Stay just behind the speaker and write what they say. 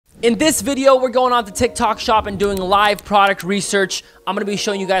In this video, we're going on to TikTok Shop and doing live product research. I'm going to be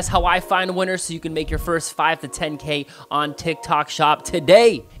showing you guys how I find winners so you can make your first 5 to 10K on TikTok Shop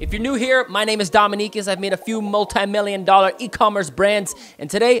today. If you're new here, my name is DOMINYKAS. I've made a few multi-million-dollar e-commerce brands, and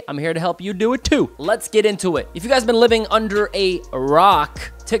today I'm here to help you do it too. Let's get into it. If you guys have been living under a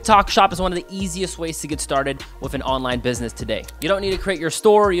rock, TikTok Shop is one of the easiest ways to get started with an online business today. You don't need to create your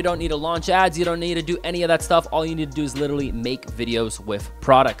store. You don't need to launch ads. You don't need to do any of that stuff. All you need to do is literally make videos with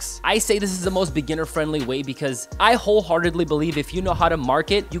products. I say this is the most beginner-friendly way because I wholeheartedly believe if you know how to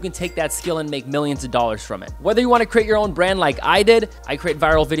market, you can take that skill and make millions of dollars from it. Whether you want to create your own brand like I did, I create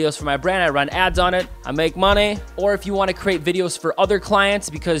viral videos for my brand, I run ads on it, I make money, or if you want to create videos for other clients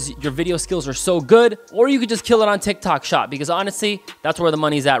because your video skills are so good, or you could just kill it on TikTok Shop because honestly, that's where the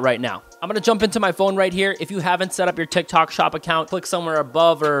money's at right now. I'm gonna jump into my phone right here. If you haven't set up your TikTok Shop account, click somewhere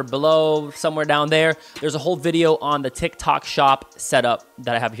above or below, somewhere down there. There's a whole video on the TikTok Shop setup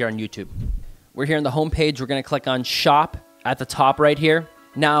that I have here on YouTube. We're here on the home page. We're gonna click on Shop at the top right here.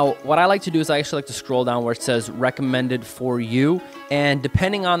 Now, what I like to do is I actually like to scroll down where it says recommended for you. And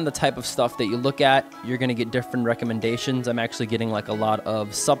depending on the type of stuff that you look at, you're going to get different recommendations. I'm actually getting like a lot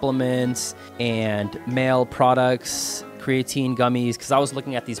of supplements and male products, creatine gummies, because I was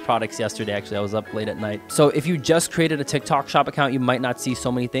looking at these products yesterday. Actually, I was up late at night. So if you just created a TikTok Shop account, you might not see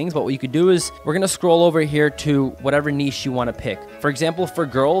so many things, but what you could do is we're going to scroll over here to whatever niche you want to pick. For example, for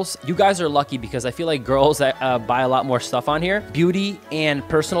girls, you guys are lucky because I feel like girls buy a lot more stuff on here. Beauty and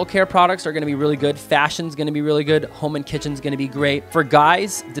personal care products are going to be really good. Fashion's going to be really good. Home and kitchen's going to be great. For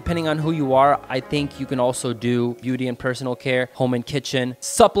guys, depending on who you are, I think you can also do beauty and personal care, home and kitchen.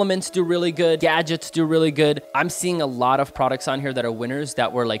 Supplements do really good. Gadgets do really good. I'm seeing a lot of products on here that are winners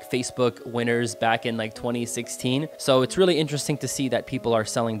that were like Facebook winners back in like 2016. So it's really interesting to see that people are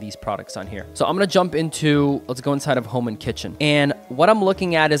selling these products on here. So I'm going to jump into, let's go inside of home and kitchen. And what I'm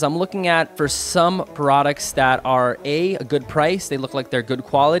looking at is I'm looking at for some products that are a good price. They look like they're good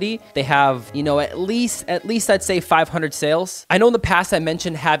quality. They have, you know, at least I'd say 500 sales. I know in the past I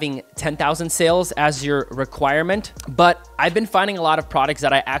mentioned having 10,000 sales as your requirement, but I've been finding a lot of products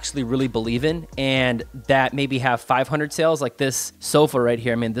that I actually really believe in and that maybe have 500 sales, like this sofa right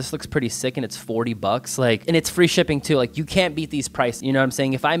here. I mean, this looks pretty sick and it's 40 bucks. Like, and it's free shipping too. Like, you can't beat these prices. You know what I'm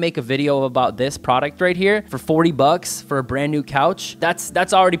saying? If I make a video about this product right here for 40 bucks for a brand new couch,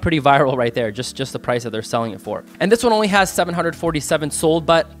 that's already pretty viral right there. Just the price that they're selling it for. And this one only has 747 sold,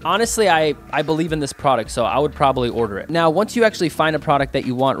 but honestly, I believe in this product, so I would probably order it. Now, once you actually find a product that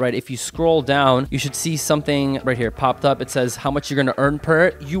you want, right, if you scroll down, you should see something right here popped up. It says how much you're going to earn per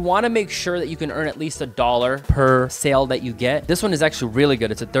it. You want to make sure that you can earn at least $1 per sale that you get. This one is actually really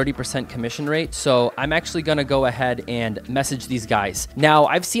good. It's a 30% commission rate. So I'm actually going to go ahead and message these guys. Now,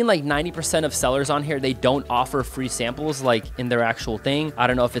 I've seen like 90% of sellers on here, they don't offer free samples like in their actual thing. I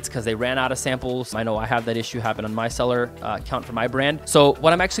don't know if it's because they ran out of samples. I know I have that issue happen on my seller account for my brand. So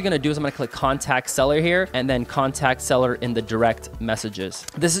what I'm actually going to do is I'm going to click contact seller here and then contact seller in the direct messages.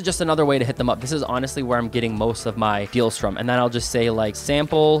 This is just another way to hit them up. This is honestly where I'm getting most of my deals from. And then I'll just say like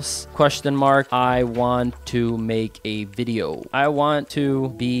samples, question mark, I want to make a video. I want to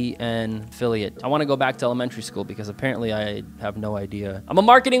be an affiliate. I want to go back to elementary school because apparently I have no idea. I'm a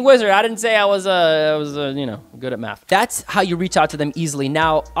marketing wizard. I didn't say I was you know, good at math. That's how you reach out to them easily.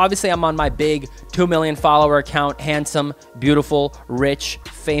 Now, obviously I'm on my big 2 million follower account, handsome, beautiful, rich,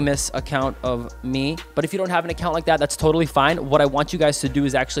 famous account of me. But if you don't have an account like that, that's totally fine. What I want you guys to do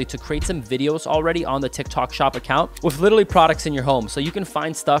is actually to create some videos already on the TikTok Shop account with literally products in your home. So you can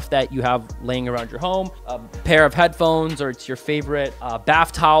find stuff that you have laying around your home, a pair of headphones, or it's your favorite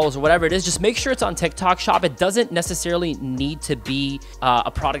bath towels or whatever it is. Just make sure it's on TikTok Shop. It doesn't necessarily need to be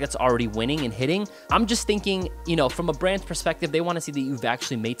a product that's already winning and hitting. I'm just thinking, you know, from a brand's perspective, they want to see that you've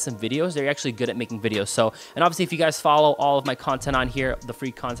actually made some videos. They're actually good at making videos. So, and obviously if you guys follow all of my content on here, the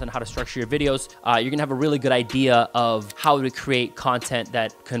free content, how to structure your videos, you're gonna have a really good idea of how to create content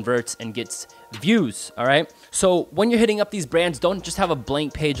that converts and gets views. All right. So when you're hitting up these brands, don't just have a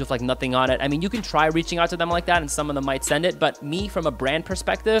blank page with like nothing on it. I mean, you can try reaching out to them like that and some of them might send it. But me, from a brand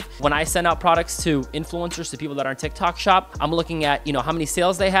perspective, when I send out products to influencers, to people that are on TikTok Shop, I'm looking at, you know, how many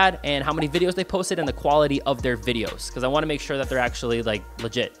sales they had and how many videos they posted and the quality of their videos, because I want to make sure that they're actually like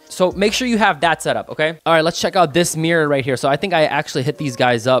legit. So make sure you have that set up. Okay. All right. Let's check out this mirror right here. So I think I actually hit these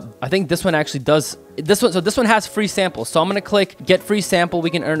guys up. I think this one actually does this one has free samples. So I'm going to click get free sample. We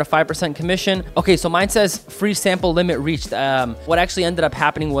can earn a 5% commission. Okay. So mine says free sample limit reached. What actually ended up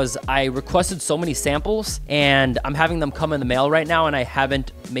happening was I requested so many samples and I'm having them come in the mail right now, and I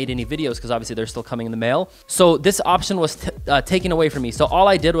haven't made any videos because obviously they're still coming in the mail. So this option was taken away from me. So all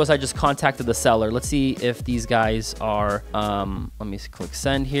I did was I just contacted the seller. Let's see if these guys are, let me click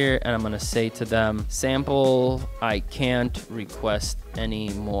send here, and I'm gonna say to them, sample, I can't request any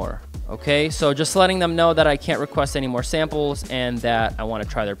more. Okay, so just letting them know that I can't request any more samples and that I want to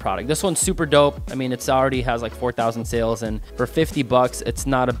try their product. This one's super dope. I mean, it's already has like 4,000 sales, and for 50 bucks, it's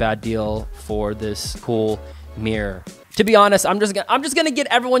not a bad deal for this cool mirror. To be honest, I'm just gonna get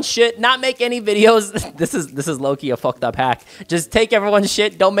everyone's shit, not make any videos. This is low-key a fucked up hack. Just take everyone's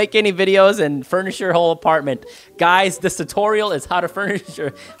shit, don't make any videos, and furnish your whole apartment. Guys, this tutorial is how to furnish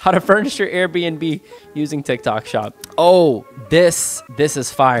your Airbnb using TikTok Shop. Oh, this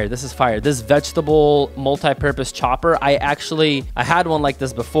is fire. This is fire. This vegetable multi-purpose chopper. I had one like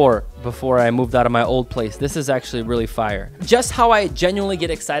this before I moved out of my old place. This is actually really fire. Just how I genuinely get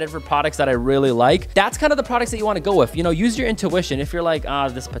excited for products that I really like. That's kind of the products that you want to go with. You know, use your intuition. If you're like,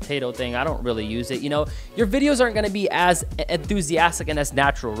 this potato thing, I don't really use it. You know, your videos aren't going to be as enthusiastic and as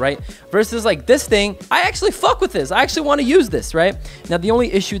natural, right? Versus like this thing, I actually fuck with this. I actually want to use this, right? Now, the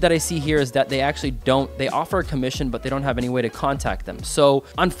only issue that I see here is that they offer a commission, but they don't have any way to contact them. So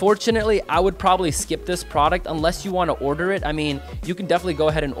unfortunately, I would probably skip this product unless you want to order it. I mean, you can definitely go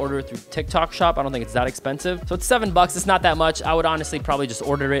ahead and order it through TikTok Shop. I don't think it's that expensive. So it's $7. It's not that much. I would honestly probably just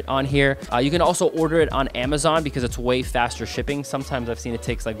order it on here. You can also order it on Amazon because it's way faster shipping. Sometimes I've seen it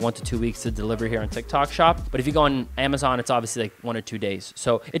takes like 1 to 2 weeks to deliver here on TikTok Shop. But if you go on Amazon, it's obviously like 1 or 2 days.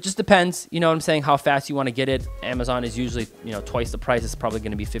 So it just depends, you know what I'm saying, how fast you want to get it. Amazon is usually, you know, twice the price. It's probably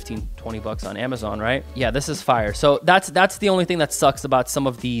going to be 15, 20 bucks on Amazon, right? Yeah, this is fire. So that's the only thing that sucks about some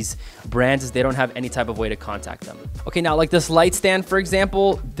of these brands is they don't have any type of way to contact them. Okay, now like this light stand, for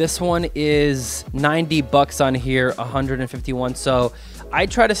example, this one is 90 bucks on here, 151. So I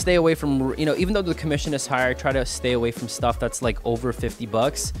try to stay away from, you know, even though the commission is higher, I try to stay away from stuff that's like over 50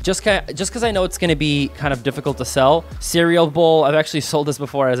 bucks. Just because I know it's going to be kind of difficult to sell. Cereal bowl, I've actually sold this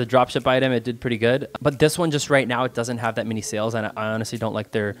before as a dropship item. It did pretty good. But this one just right now, it doesn't have that many sales, and I honestly don't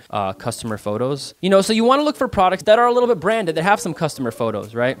like their customer photos. You know, so you want to look for products that are a little bit branded, that have some customer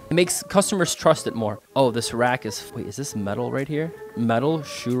photos, right? It makes customers trust it more. Oh, this rack is, wait, is this metal right here? Metal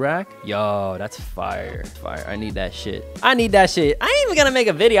shoe rack? Yo, that's fire. Fire. I need that shit. I need that shit. I ain't even gonna make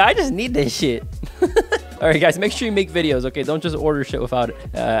a video. I just need this shit. All right, guys, make sure you make videos, okay? Don't just order shit without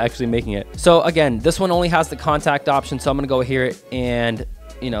actually making it. So again, this one only has the contact option. So I'm gonna go here and,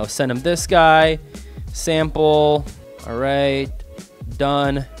 you know, send him this guy, sample. All right,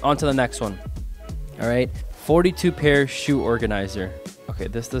 done. On to the next one. All right, 42 pair shoe organizer. Okay,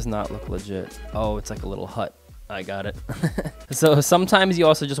 this does not look legit. Oh, it's like a little hut. I got it. So sometimes you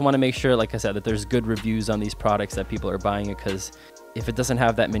also just want to make sure, like I said, that there's good reviews on these products, that people are buying it, because if it doesn't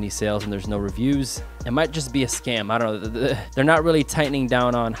have that many sales and there's no reviews, it might just be a scam. I don't know. They're not really tightening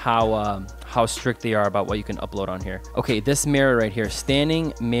down on how strict they are about what you can upload on here. Okay, this mirror right here,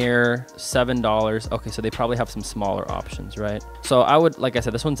 standing mirror, $7. Okay, so they probably have some smaller options, right? So I would, like I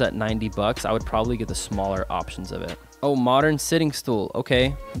said, this one's at 90 bucks. I would probably get the smaller options of it. Oh, modern sitting stool.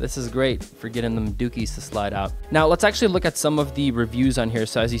 Okay, this is great for getting them dookies to slide out. Now, let's actually look at some of the reviews on here.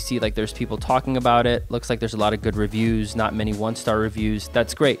 So as you see, like there's people talking about it. Looks like there's a lot of good reviews, not many one-star reviews.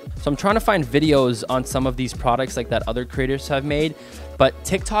 That's great. So I'm trying to find videos on some of these products like that other creators have made, but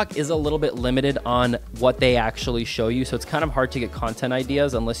TikTok is a little bit limited on what they actually show you. So it's kind of hard to get content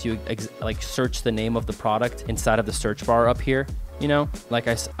ideas unless you like search the name of the product inside of the search bar up here. You know, like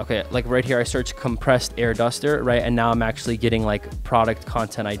like right here, I search compressed air duster, right? And now I'm actually getting like product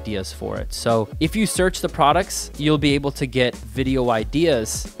content ideas for it. So if you search the products, you'll be able to get video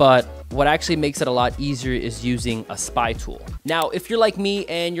ideas, but what actually makes it a lot easier is using a spy tool. Now, if you're like me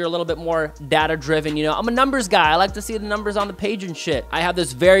and you're a little bit more data driven, you know, I'm a numbers guy. I like to see the numbers on the page and shit. I have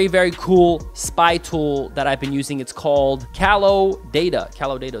this very, very cool spy tool that I've been using. It's called Calo Data.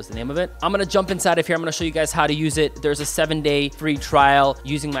 Calo Data is the name of it. I'm gonna jump inside of here. I'm gonna show you guys how to use it. There's a 7-day free trial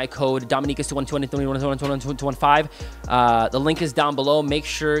using my code DOMINYKAS21215. The link is down below. Make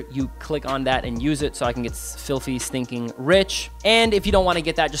sure you click on that and use it so I can get filthy, stinking rich. And if you don't want to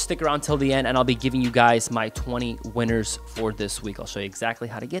get that, just stick around till the end and I'll be giving you guys my 20 winners for this week. I'll show you exactly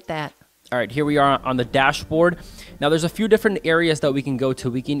how to get that. All right, here we are on the dashboard. Now there's a few different areas that we can go to.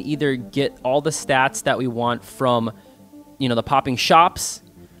 We can either get all the stats that we want from, you know, the popping shops,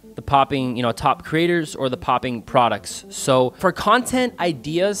 the popping, you know, top creators, or the popping products. So for content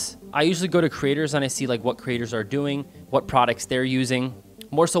ideas, I usually go to creators and I see like what creators are doing, what products they're using,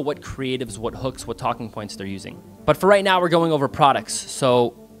 more so what creatives, what hooks, what talking points they're using. But for right now, we're going over products.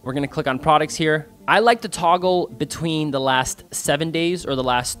 So we're gonna click on products here. I like to toggle between the last 7 days or the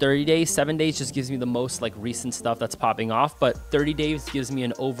last 30 days. 7 days just gives me the most like recent stuff that's popping off, but 30 days gives me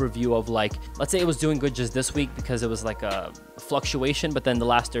an overview of like, let's say it was doing good just this week because it was like a fluctuation, but then the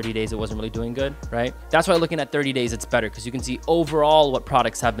last 30 days it wasn't really doing good, right? That's why looking at 30 days, it's better because you can see overall what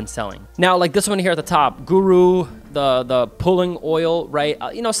products have been selling. Now, like this one here at the top, Guru, the pulling oil, right?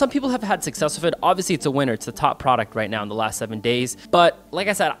 You know, some people have had success with it. Obviously, it's a winner. It's the top product right now in the last 7 days. But like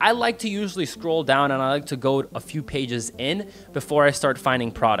I said, I like to usually scroll down and I like to go a few pages in before I start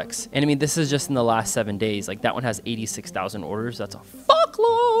finding products. And I mean, this is just in the last 7 days. Like that one has 86,000 orders. That's a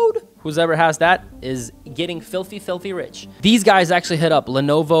fuckload. Whoever has that is getting filthy, filthy rich. These guys actually hit up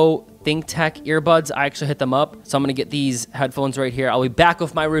Lenovo ThinkTech earbuds. I actually hit them up. So I'm gonna get these headphones right here. I'll be back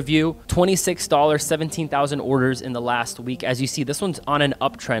with my review. $26, 17,000 orders in the last week. As you see, this one's on an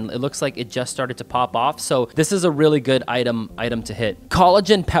uptrend. It looks like it just started to pop off. So this is a really good item to hit.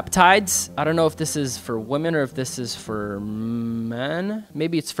 Collagen peptides. I don't know if this is for women or if this is for men.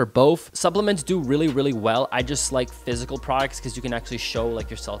 Maybe it's for both. Supplements do really, really well. I just like physical products because you can actually show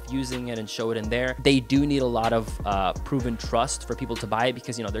like yourself using it and show it in there. They do need a lot of proven trust for people to buy it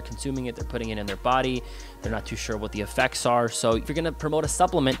because, you know, they're consuming it, they're putting it in their body, they're not too sure what the effects are. So if you're gonna promote a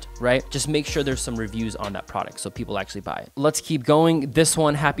supplement, right, just make sure there's some reviews on that product so people actually buy it. Let's keep going. This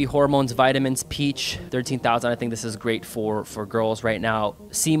one, Happy Hormones Vitamins Peach, 13,000. I think this is great for girls right now.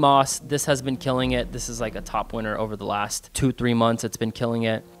 CMOS, this has been killing it. This is like a top winner over the last 2-3 months. It's been killing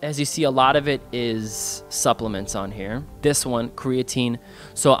it. As you see, a lot of it is supplements on here. This one, creatine.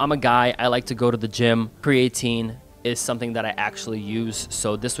 So I'm a guy, I like to go to the gym. Creatine is something that I actually use,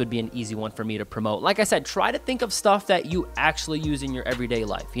 so this would be an easy one for me to promote. Like I said, try to think of stuff that you actually use in your everyday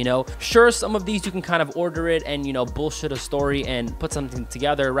life, you know? Sure, some of these you can kind of order it and, you know, bullshit a story and put something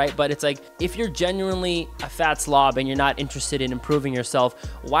together, right? But it's like, if you're genuinely a fat slob and you're not interested in improving yourself,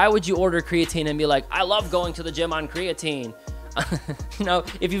 why would you order creatine and be like, I love going to the gym on creatine? You know,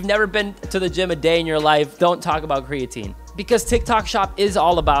 if you've never been to the gym a day in your life, don't talk about creatine. Because TikTok Shop is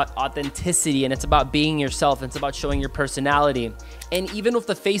all about authenticity and it's about being yourself. It's about showing your personality. And even with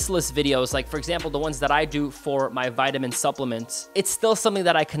the faceless videos, like for example, the ones that I do for my vitamin supplements, it's still something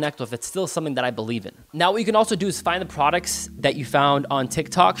that I connect with. It's still something that I believe in. Now, what you can also do is find the products that you found on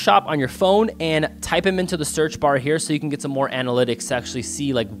TikTok Shop on your phone and type them into the search bar here so you can get some more analytics to actually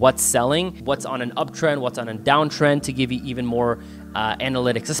see like what's selling, what's on an uptrend, what's on a downtrend, to give you even more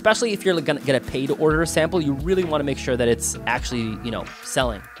analytics. Especially if you're gonna pay to order a sample, you really want to make sure that it's actually, you know,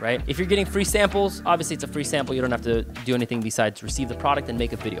 selling, right? If you're getting free samples, obviously it's a free sample. You don't have to do anything besides receive the product and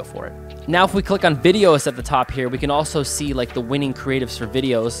make a video for it. Now, if we click on videos at the top here, we can also see like the winning creatives for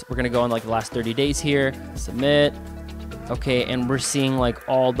videos. We're gonna go on like the last 30 days here, submit. Okay, and we're seeing like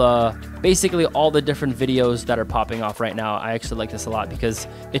basically all the different videos that are popping off right now. I actually like this a lot because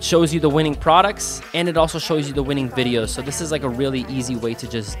it shows you the winning products and it also shows you the winning videos. So this is like a really easy way to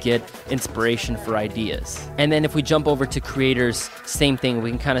just get inspiration for ideas. And then if we jump over to creators, same thing. We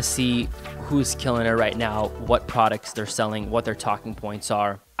can kind of see who's killing it right now, what products they're selling, what their talking points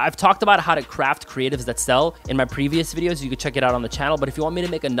are. I've talked about how to craft creatives that sell in my previous videos. You can check it out on the channel. But if you want me to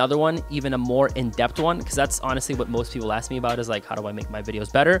make another one, even a more in-depth one, because that's honestly what most people ask me about is like, how do I make my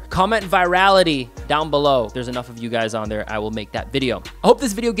videos better? Comment virality down below. There's enough of you guys on there. I will make that video. I hope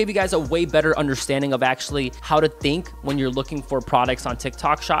this video gave you guys a way better understanding of actually how to think when you're looking for products on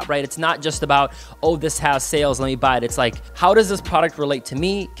TikTok Shop, right? It's not just about, oh, this has sales, let me buy it. It's like, how does this product relate to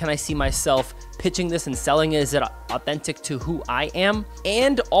me? Can I see myself pitching this and selling it? Is it authentic to who I am?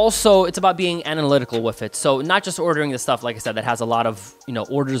 And also it's about being analytical with it. So not just ordering the stuff, like I said, that has a lot of, you know,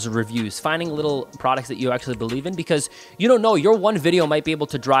 orders or reviews, finding little products that you actually believe in, because you don't know, your one video might be able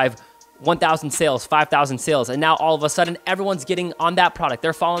to drive 1,000 sales, 5,000 sales. And now all of a sudden everyone's getting on that product.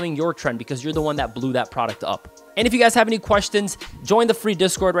 They're following your trend because you're the one that blew that product up. And if you guys have any questions, join the free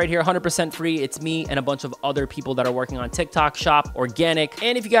Discord right here, 100% free. It's me and a bunch of other people that are working on TikTok Shop, organic.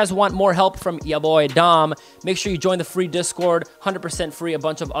 And if you guys want more help from your boy Dom, make sure you join the free Discord, 100% free. A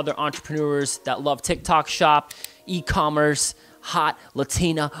bunch of other entrepreneurs that love TikTok Shop, e-commerce, hot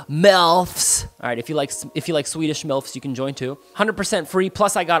Latina MILFs. All right, if you like Swedish MILFs, you can join too. 100% free.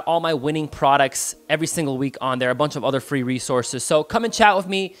 Plus, I got all my winning products every single week on there. A bunch of other free resources. So come and chat with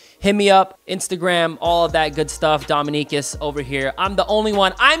me. Hit me up. Instagram, all of that good stuff. DOMINYKAS over here. I'm the only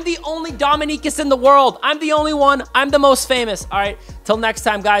one. I'm the only DOMINYKAS in the world. I'm the only one. I'm the most famous. All right. Till next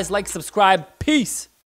time, guys. Like, subscribe. Peace.